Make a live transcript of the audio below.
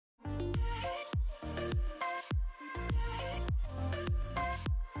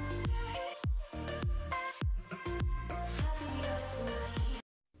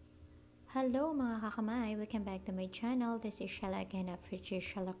Hello mga kakamay! Welcome back to my channel. This is Shiela again of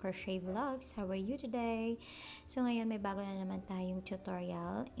RetchieShiela Crochet Vlogs. How are you today? So ngayon may bago na naman tayong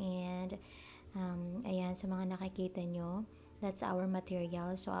tutorial and ayan sa mga nakikita nyo, that's our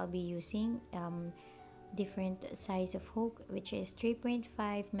material. So I'll be using different size of hook, which is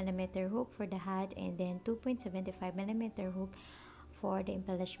 3.5mm hook for the hat and then 2.75mm hook for the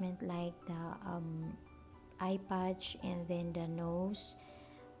embellishment like the eye patch and then the nose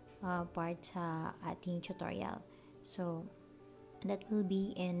part sa ating tutorial. So that will be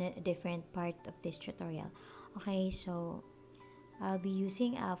in a different part of this tutorial. Okay, so I'll be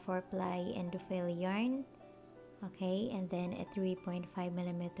using a 4-ply indophil yarn, okay, and then a 3.5mm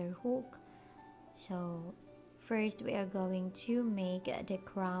hook. So first we are going to make the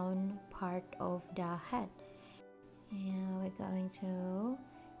crown part of the hat, and we're going to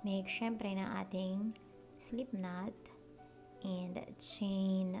make syempre ng ating slip knot and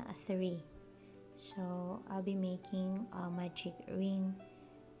chain 3. So I'll be making a magic ring.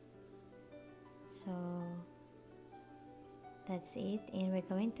 So that's it, and we're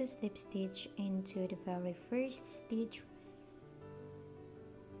going to slip stitch into the very first stitch,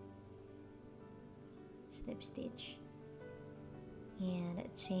 slip stitch and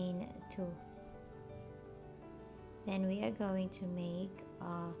chain 2. Then we are going to make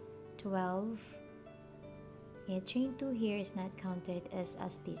 12. Chain 2 here is not counted as a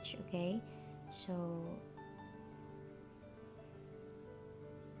stitch, okay? So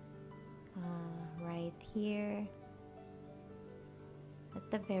right here at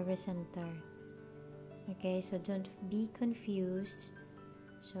the very center, okay? So don't be confused,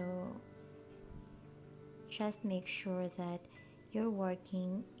 so just make sure that you're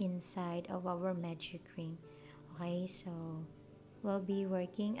working inside of our magic ring, okay? So we'll be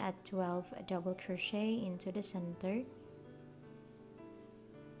working at 12 double crochet into the center,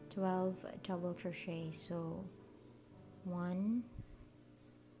 12 double crochet. So 1,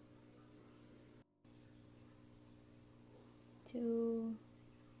 2,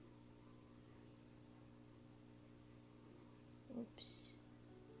 oops,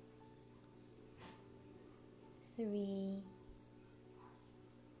 3,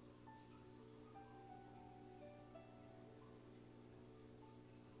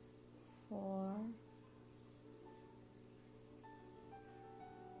 4,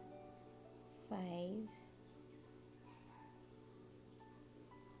 5,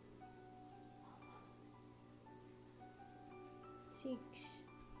 6,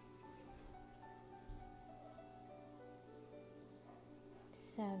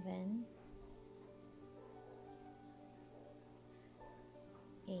 7,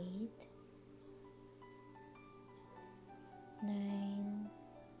 8, 9,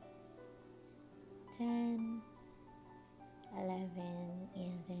 10, 11,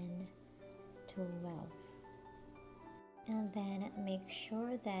 and then 12. And then make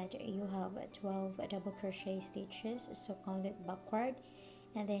sure that you have 12 double crochet stitches, so count it backward,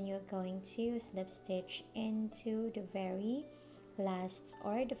 and then you're going to slip stitch into the very last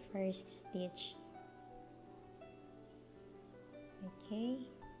or the first stitch, okay?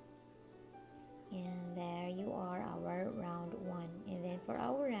 And there you are, our round 1. And then for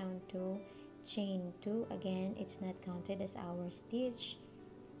our round 2, chain 2 again, it's not counted as our stitch,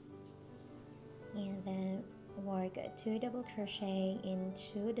 and then work 2 double crochet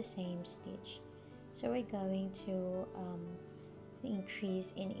into the same stitch. So we're going to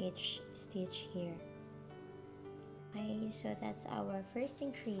increase in each stitch here, okay? So that's our first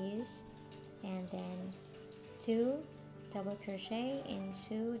increase, and then 2 double crochet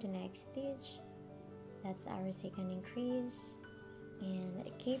into the next stitch, that's our second increase,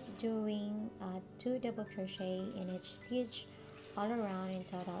 and keep doing 2 double crochet in each stitch all around, in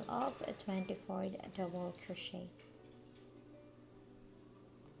total of 24 double crochet.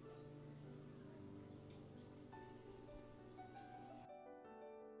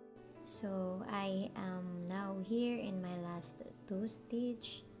 So I am now here in my last 2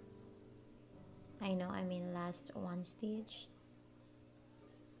 stitch. Last 1 stitch,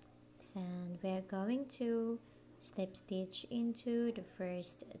 and we're going to slip stitch into the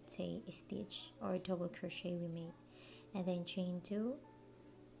first stitch or double crochet we made, and then chain 2,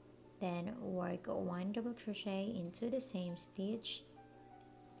 then work 1 double crochet into the same stitch.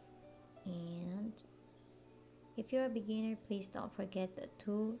 And if you're a beginner, please don't forget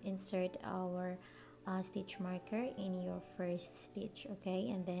to insert our stitch marker in your first stitch,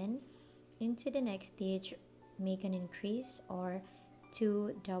 okay? And then into the next stitch, make an increase or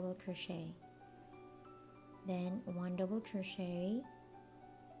 2 double crochet, then 1 double crochet,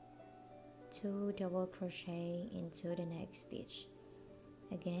 2 double crochet into the next stitch,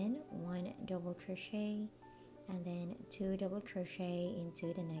 again 1 double crochet, and then 2 double crochet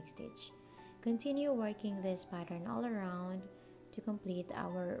into the next stitch. Continue working this pattern all around to complete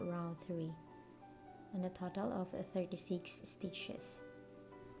our round 3 on a total of 36 stitches.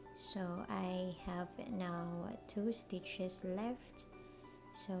 So I have now 2 stitches left,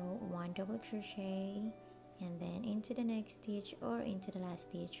 so 1 double crochet, and then into the next stitch or into the last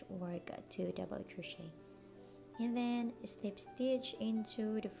stitch work 2 double crochet, and then slip stitch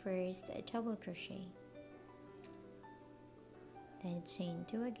into the first double crochet, then chain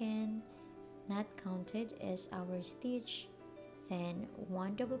 2 again, not counted as our stitch, then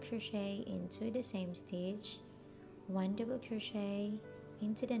 1 double crochet into the same stitch, 1 double crochet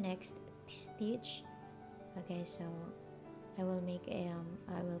into the next stitch. Okay, so I will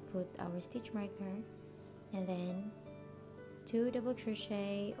put our stitch marker, and then 2 double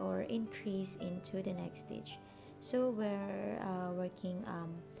crochet or increase into the next stitch. So we're working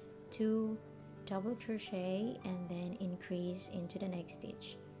 2 double crochet and then increase into the next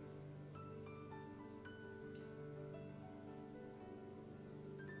stitch.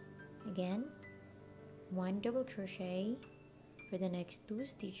 Again, 1 double crochet for the next 2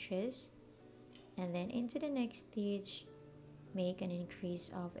 stitches, and then into the next stitch make an increase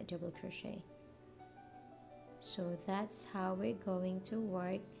of a double crochet. So that's how we're going to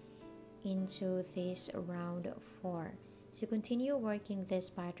work into this round 4. So continue working this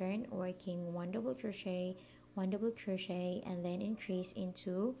pattern, working 1 double crochet, 1 double crochet, and then increase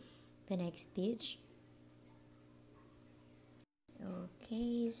into the next stitch.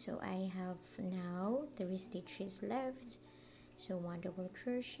 Okay, so I have now 3 stitches left. So 1 double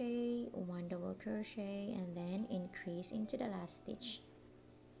crochet, 1 double crochet, and then increase into the last stitch.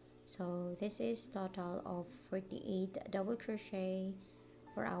 So this is total of 48 double crochet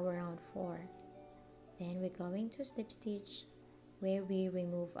for our round 4. Then we're going to slip stitch where we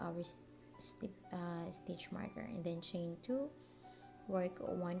remove our stitch marker, and then chain 2, work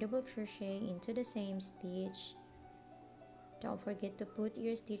 1 double crochet into the same stitch. Don't forget to put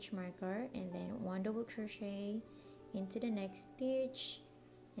your stitch marker, and then 1 double crochet into the next stitch,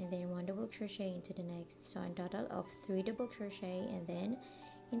 and then 1 double crochet into the next. So in total of 3 double crochet, and then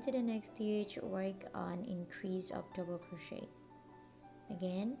into the next stitch work on increase of double crochet.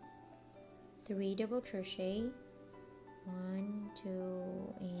 Again, 3 double crochet, 1, 2,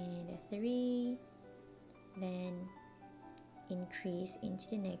 and 3, then increase into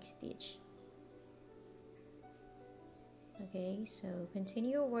the next stitch. Okay, so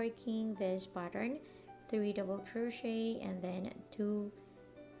continue working this pattern, 3 double crochet and then 2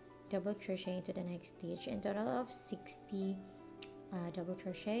 double crochet into the next stitch, in total of 60 double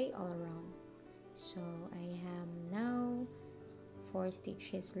crochet all around. So I have now 4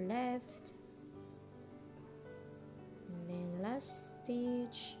 stitches left, and then last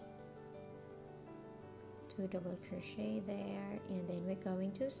stitch, 2 double crochet there, and then we're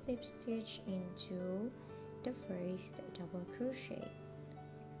going to slip stitch into the first double crochet.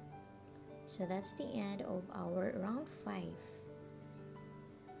 So that's the end of our round 5.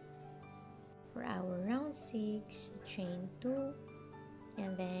 For our round 6, chain 2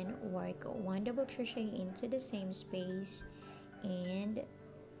 and then work 1 double crochet into the same space and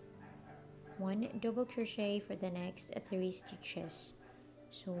 1 double crochet for the next 3 stitches.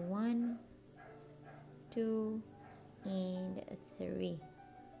 So 1, 2, and 3.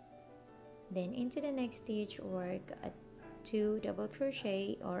 Then into the next stitch work a 2 double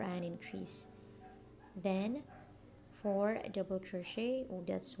crochet or an increase, then 4 double crochet.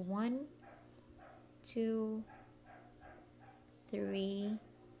 That's 1, 2, 3,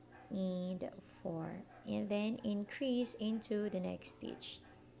 and 4, and then increase into the next stitch.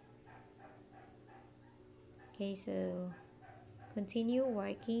 Okay, so continue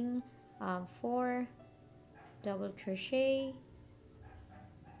working 4 double crochet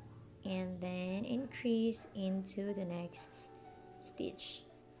and then increase into the next stitch,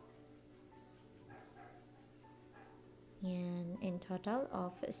 and in total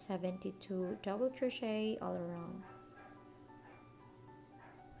of 72 double crochet all around.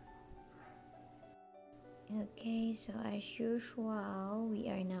 Okay, so as usual we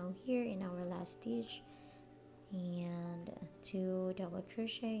are now here in our last stitch, and 2 double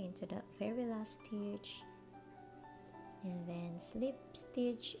crochet into the very last stitch, and then slip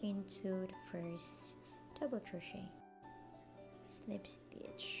stitch into the first double crochet, slip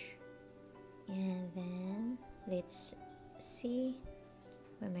stitch, and then let's see,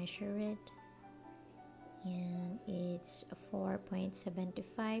 we measure it, and it's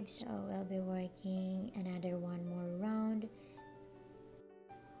 4.75, so we'll be working another one more round.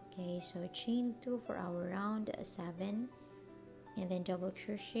 Okay, so chain 2 for our round 7, and then double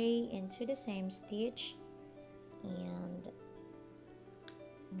crochet into the same stitch and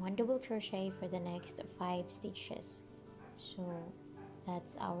 1 double crochet for the next 5 stitches. So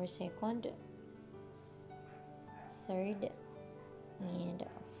that's our second, third, and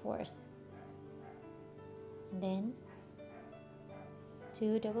fourth. And then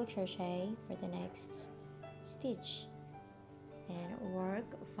 2 double crochet for the next stitch, then work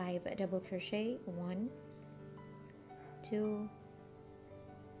 5 double crochet, 1, 2,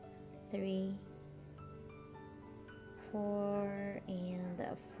 3, 4,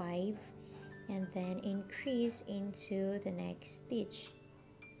 and 5, and then increase into the next stitch.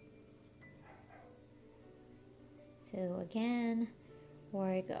 So again,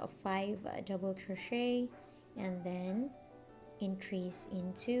 work 5 double crochet and then increase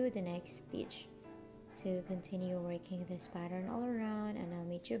into the next stitch. So continue working this pattern all around, and I'll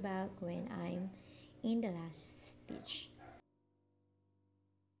meet you back when I'm in the last stitch.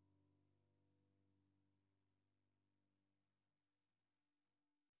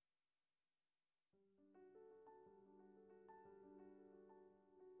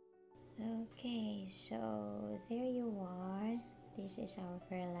 Okay, so there you are. This is our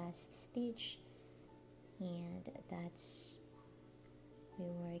very last stitch, and that's, we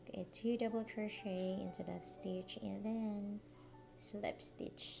work a 2 double crochet into that stitch and then slip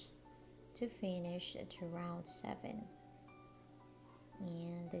stitch to finish to round 7.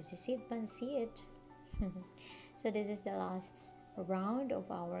 And this is it, pansit. So this is the last round of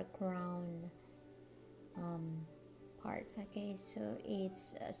our crown part. Okay, so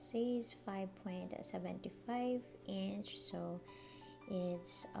it's says 5.75 inch, so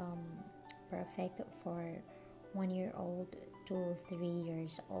it's perfect for 1-year-old to 3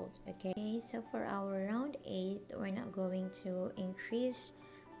 years old. Okay, so for our round 8, we're not going to increase,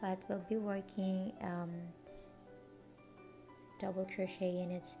 but we'll be working double crochet in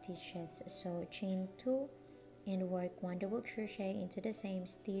its stitches. So chain 2 and work 1 double crochet into the same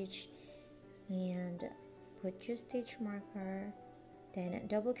stitch and put your stitch marker, then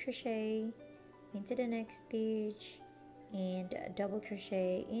double crochet into the next stitch and double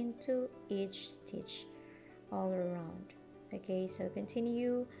crochet into each stitch all around. Okay, so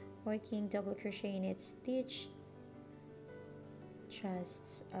continue working double crochet in each stitch,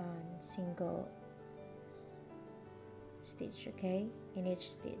 just a single stitch, okay, in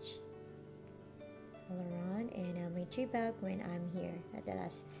each stitch all around, and I'll meet you back when I'm here at the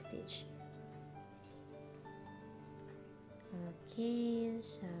last stitch. Okay,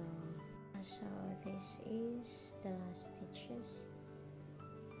 so this is the last stitches.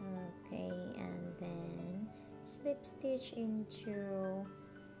 Okay, and then slip stitch into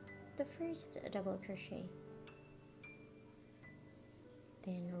the first double crochet,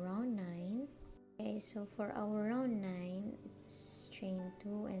 then round 9. Okay, so for our round 9, chain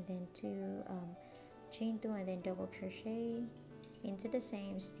 2 and then chain 2 and then double crochet into the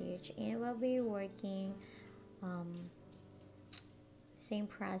same stitch, and we'll be working same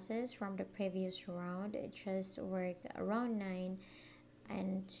process from the previous round. Just work round 9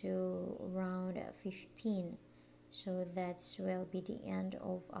 and to round 15, so that's will be the end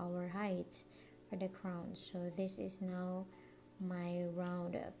of our height for the crown. So this is now my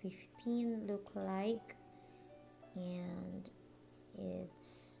round 15 look like, and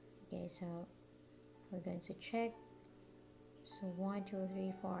it's okay. So we're going to check. So 1 2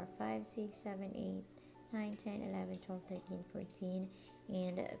 3 4 5 6 7 8 9 10 11 12 13 14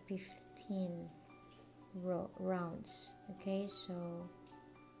 and 15 rounds. Okay, so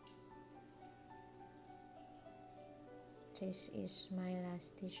this is my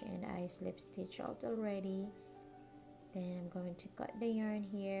last stitch and I slip stitch out already. Then I'm going to cut the yarn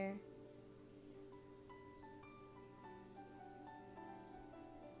here,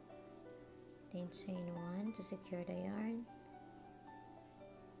 then chain 1 to secure the yarn.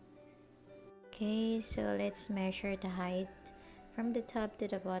 Okay, so let's measure the height from the top to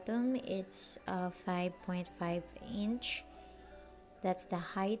the bottom. It's 5.5 inch. That's the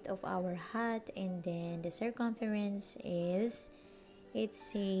height of our hat, and then the circumference is, it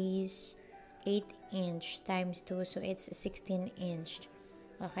says 8 inch times 2, so it's 16 inch.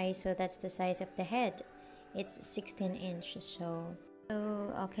 Okay, so that's the size of the head. It's 16 inch. So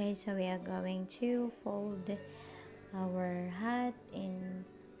okay, so we are going to fold our hat and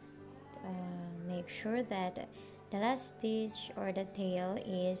make sure that the last stitch or the tail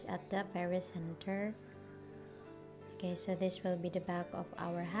is at the very center. Okay, so this will be the back of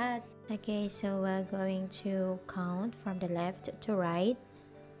our hat. Okay, so we're going to count from the left to right.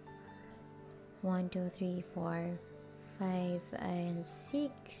 1 2 3 4 5 and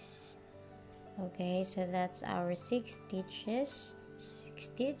 6 Okay, so that's our 6 stitches. 6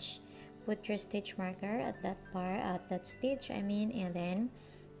 stitch. Put your stitch marker at that part, at that stitch, and then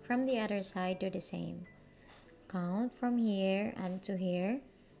from the other side do the same. Count from here and to here,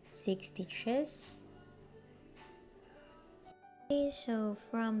 6 stitches. Okay, so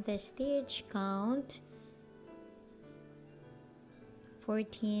from the stitch count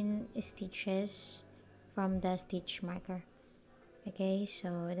 14 stitches from the stitch marker. Okay,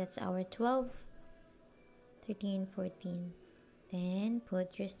 so that's our 12, 13, 14. Then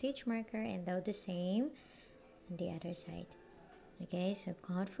put your stitch marker and do the same on the other side. Okay, so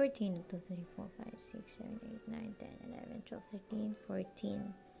count 14, 1, 2, 3, 4, 5, 6, 7, 8, 9, 10, 11, 12, 13,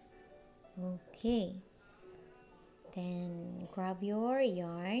 14. Okay, then grab your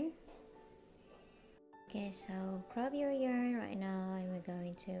yarn. Okay, so grab your yarn right now and we're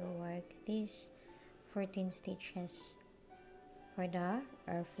going to work these 14 stitches for the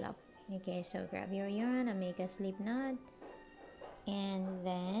ear flap. Okay, so grab your yarn and make a slip knot and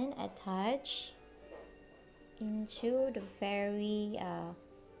then attach into the very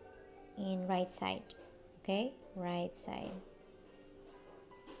in right side. Okay, right side.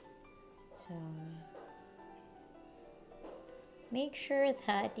 So make sure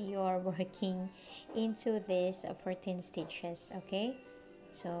that you're working into this 14 stitches. Okay,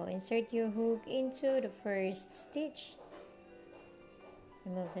 so insert your hook into the first stitch,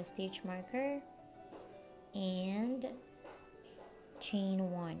 remove the stitch marker and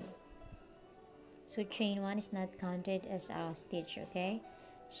chain 1. So chain 1 is not counted as a stitch. Okay,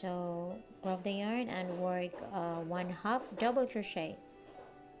 so grab the yarn and work 1/2 double crochet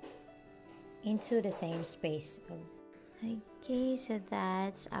into the same space. Okay, so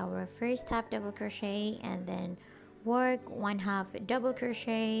that's our first half double crochet and then work 1/2 double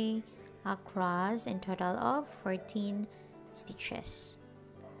crochet across in total of 14 stitches.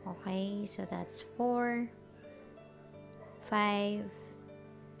 Okay, so that's 4, 5,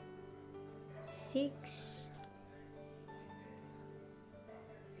 6,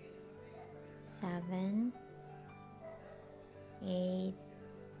 7, 8,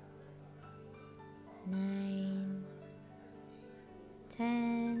 9,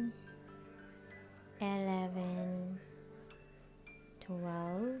 10, 11,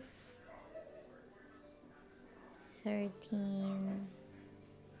 12, 13,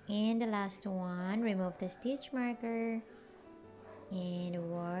 and the last one, remove the stitch marker and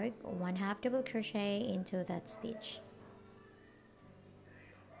work 1/2 double crochet into that stitch.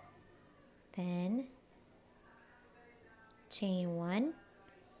 Then chain 1,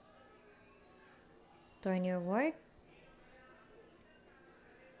 turn your work,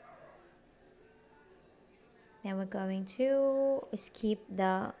 then we're going to skip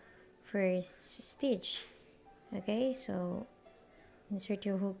the first stitch. Okay, so insert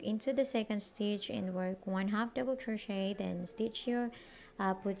your hook into the second stitch and work 1/2 double crochet, then stitch your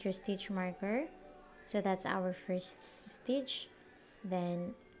put your stitch marker. So that's our first stitch,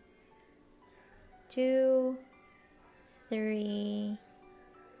 then 2, 3,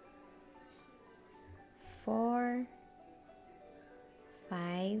 4,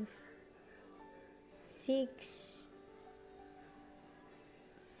 5, 6,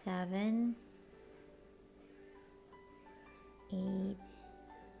 7, 8,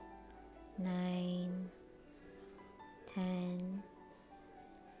 9, 10.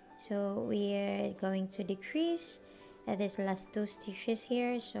 So we are going to decrease at this last 2 stitches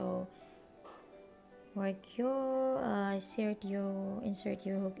here. So work your insert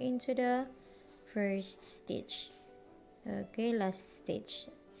your hook into the first stitch. Okay, last stitch.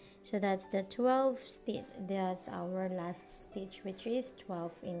 So that's the 12th stitch. That's our last stitch, which is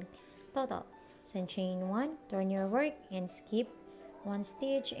 12 in total. So chain 1, turn your work and skip 1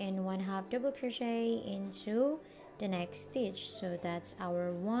 stitch and 1/2 double crochet into the next stitch. So that's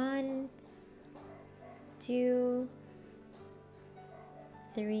our 1, 2,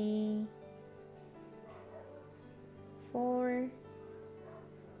 3, 4,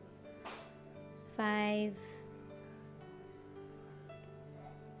 5,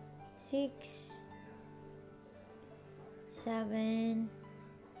 6, 7,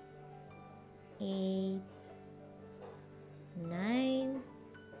 8, 9.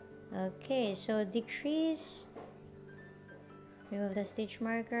 Okay, so decrease, remove the stitch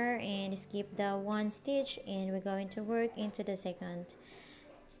marker and skip the 1 stitch, and we're going to work into the second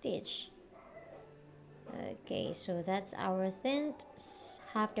stitch. Okay, so that's our 10th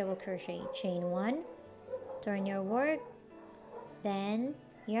half double crochet. Chain 1, turn your work, then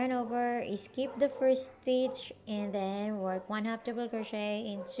yarn over, skip the first stitch and then work 1/2 double crochet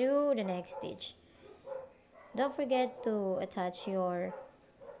into the next stitch. Don't forget to attach your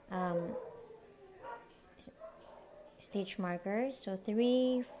stitch marker. So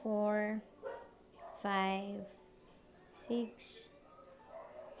 3, 4, 5, 6,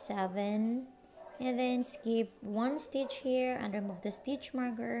 7, and then skip one stitch here and remove the stitch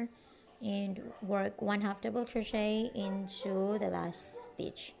marker and work 1/2 double crochet into the last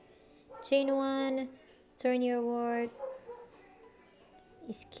stitch. Chain 1, turn your work,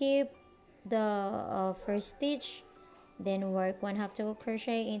 skip the first stitch, then work 1/2 double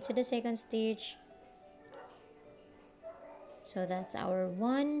crochet into the second stitch. So that's our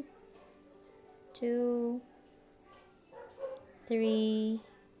 1, 2, 3,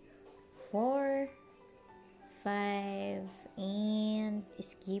 4, 5, and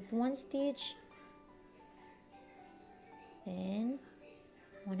skip one stitch, then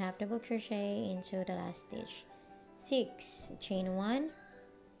 1/2 double crochet into the last stitch. 6, chain 1,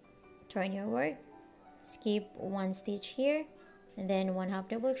 turn your work, skip one stitch here, and then 1/2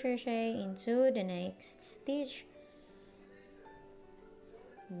 double crochet into the next stitch.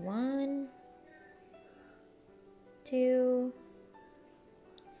 1, 2,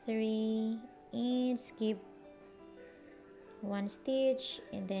 3, and skip one stitch,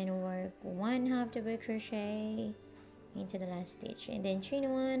 and then work 1/2 double crochet into the last stitch, and then chain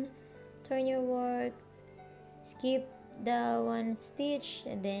 1, turn your work, skip the one stitch,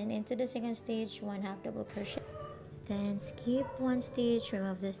 and then into the second stitch 1/2 double crochet, then skip one stitch,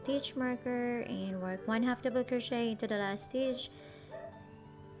 remove the stitch marker, and work 1/2 double crochet into the last stitch.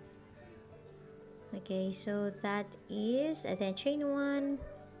 Okay, so that is, and then chain 1.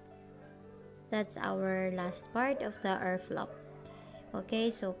 That's our last part of the ear flap. Okay,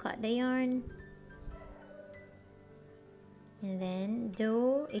 so cut the yarn and then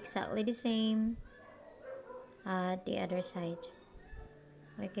do exactly the same at the other side.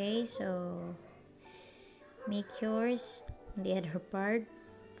 Okay, so make yours the other part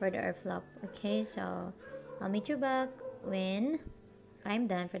for the ear flap. Okay, so I'll meet you back when I'm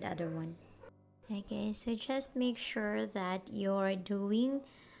done for the other one. Okay, so just make sure that you're doing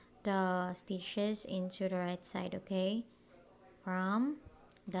the stitches into the right side, okay, from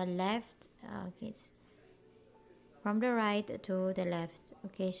the left, okay, from the right to the left.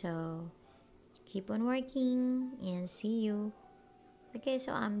 Okay, so keep on working and see you. Okay,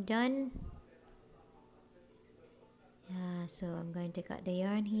 so I'm done. Yeah, so I'm going to cut the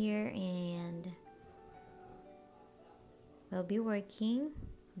yarn here and we'll be working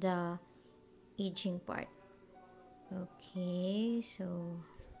the edging part. Okay, so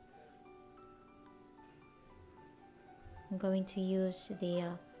I'm going to use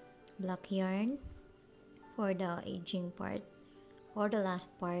the black yarn for the edging part or the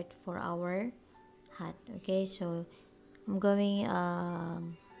last part for our hat. Okay, so I'm going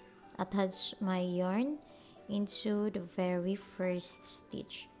attach my yarn into the very first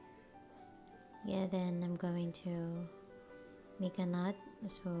stitch. Yeah, then I'm going to make a knot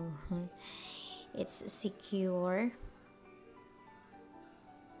so it's secure,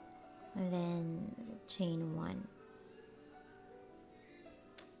 and then chain 1,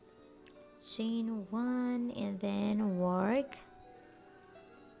 chain 1, and then work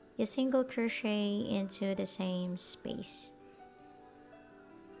a single crochet into the same space,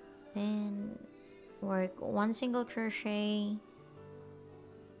 then work 1 single crochet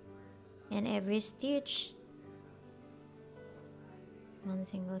in every stitch, 1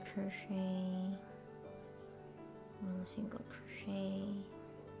 single crochet, 1 single crochet,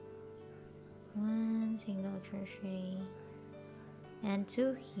 1 single crochet, and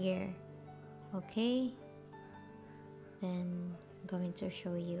 2 here. Okay, then I'm going to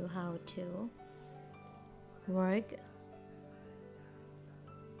show you how to work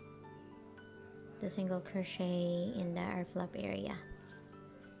the single crochet in the ear flap area.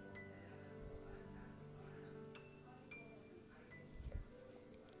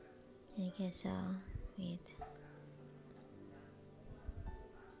 Okay, so wait.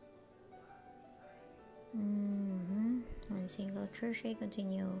 One single crochet,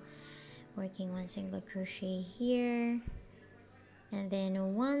 continue working 1 single crochet here, and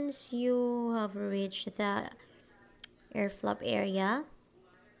then once you have reached the ear flap area,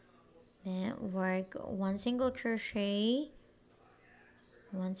 then work 1 single crochet,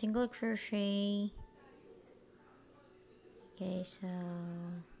 1 single crochet. Okay, so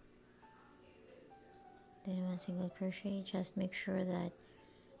then 1 single crochet. Just make sure that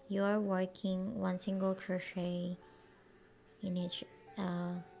you are working 1 single crochet in each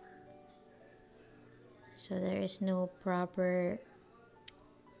so there is no proper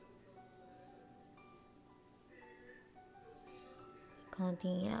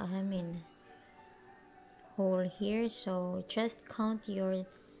counting, hole here, so just count your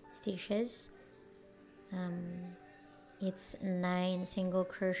stitches it's 9 single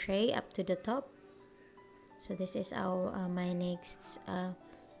crochet up to the top. So this is our my next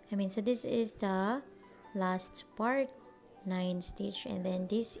so this is the last part, 9 stitch, and then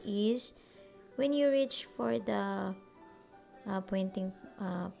this is when you reach for the pointing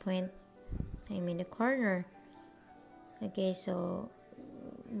point, the corner. Okay, so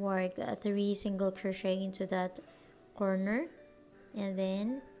work 3 single crochet into that corner, and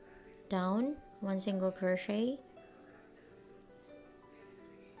then down 1 single crochet,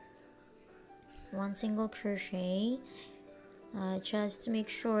 1 single crochet. Just make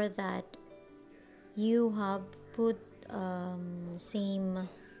sure that you have put same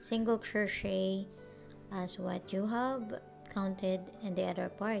single crochet as what you have counted in the other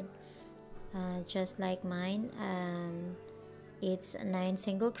part. Just like mine, it's 9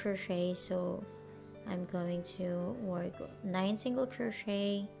 single crochet, so I'm going to work 9 single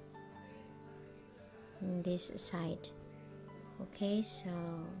crochet in this side. Okay,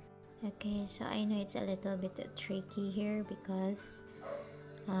 so I know it's a little bit tricky here because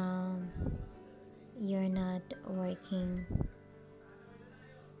you're not working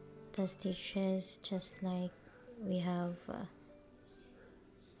the stitches just like we have.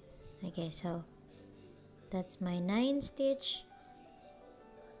 Okay, so that's my 9 stitch,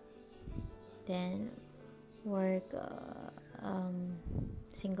 then work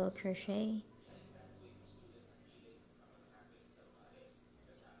single crochet,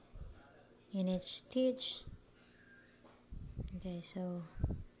 in each stitch. Okay, so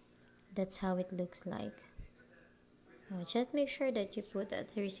that's how it looks like. Just make sure that you put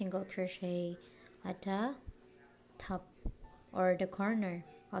 3 single crochet at the top or the corner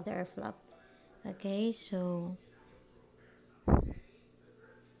of the air flap. Okay, so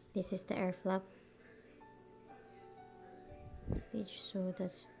this is the air flap stitch, so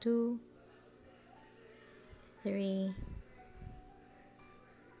that's 2, 3,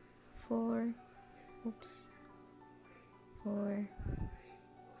 4, 4,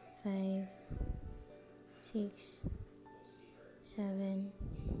 5, 6, 7,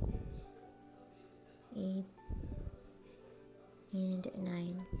 8, and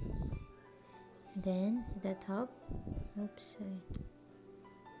 9. Then the top,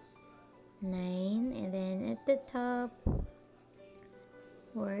 9, and then at the top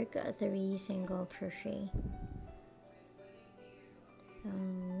work 3 single crochet.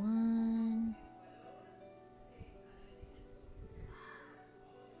 1,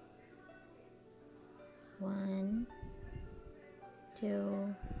 1,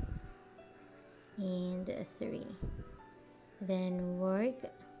 2, and 3. Then work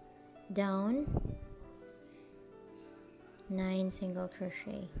down 9 single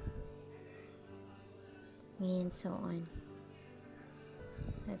crochet, and so on.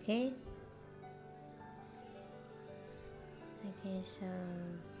 Okay, so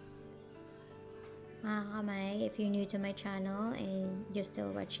mga kamay, if you're new to my channel and you're still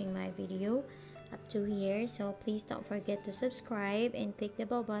watching my video up to here, so please don't forget to subscribe and click the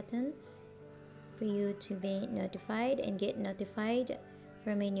bell button for you to be notified and get notified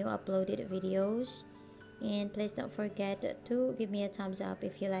for my new uploaded videos. And please don't forget to give me a thumbs up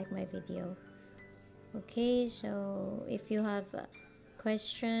if you like my video. Okay, so if you have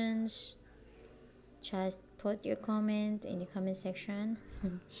questions, just put your comment in the comment section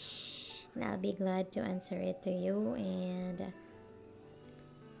and I'll be glad to answer it to you. And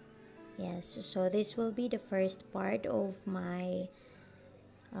yes, so this will be the first part of my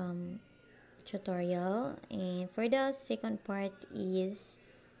tutorial, and for the second part is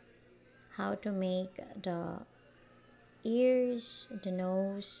how to make the ears, the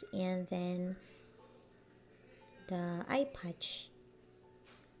nose, and then the eye patch.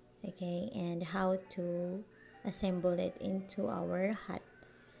 Okay, and how to assemble it into our hat.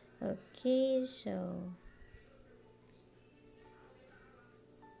 Okay, so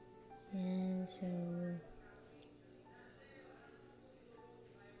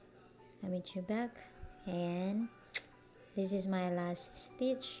I'll meet you back, and this is my last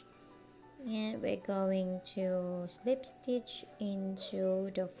stitch, and we're going to slip stitch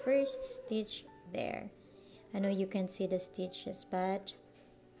into the first stitch there. I know you can see the stitches, but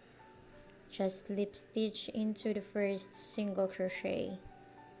just slip stitch into the first single crochet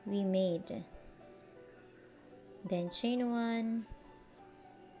we made, then chain 1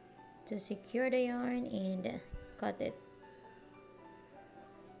 to secure the yarn and cut it.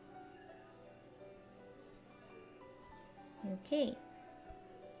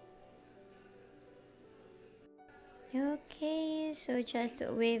 Okay, so just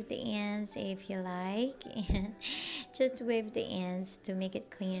wave the ends if you like. Just wave the ends to make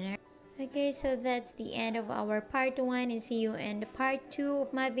it cleaner. Okay, so that's the end of our part 1 and see you in the part 2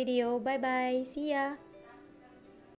 of my video. Bye bye. See ya.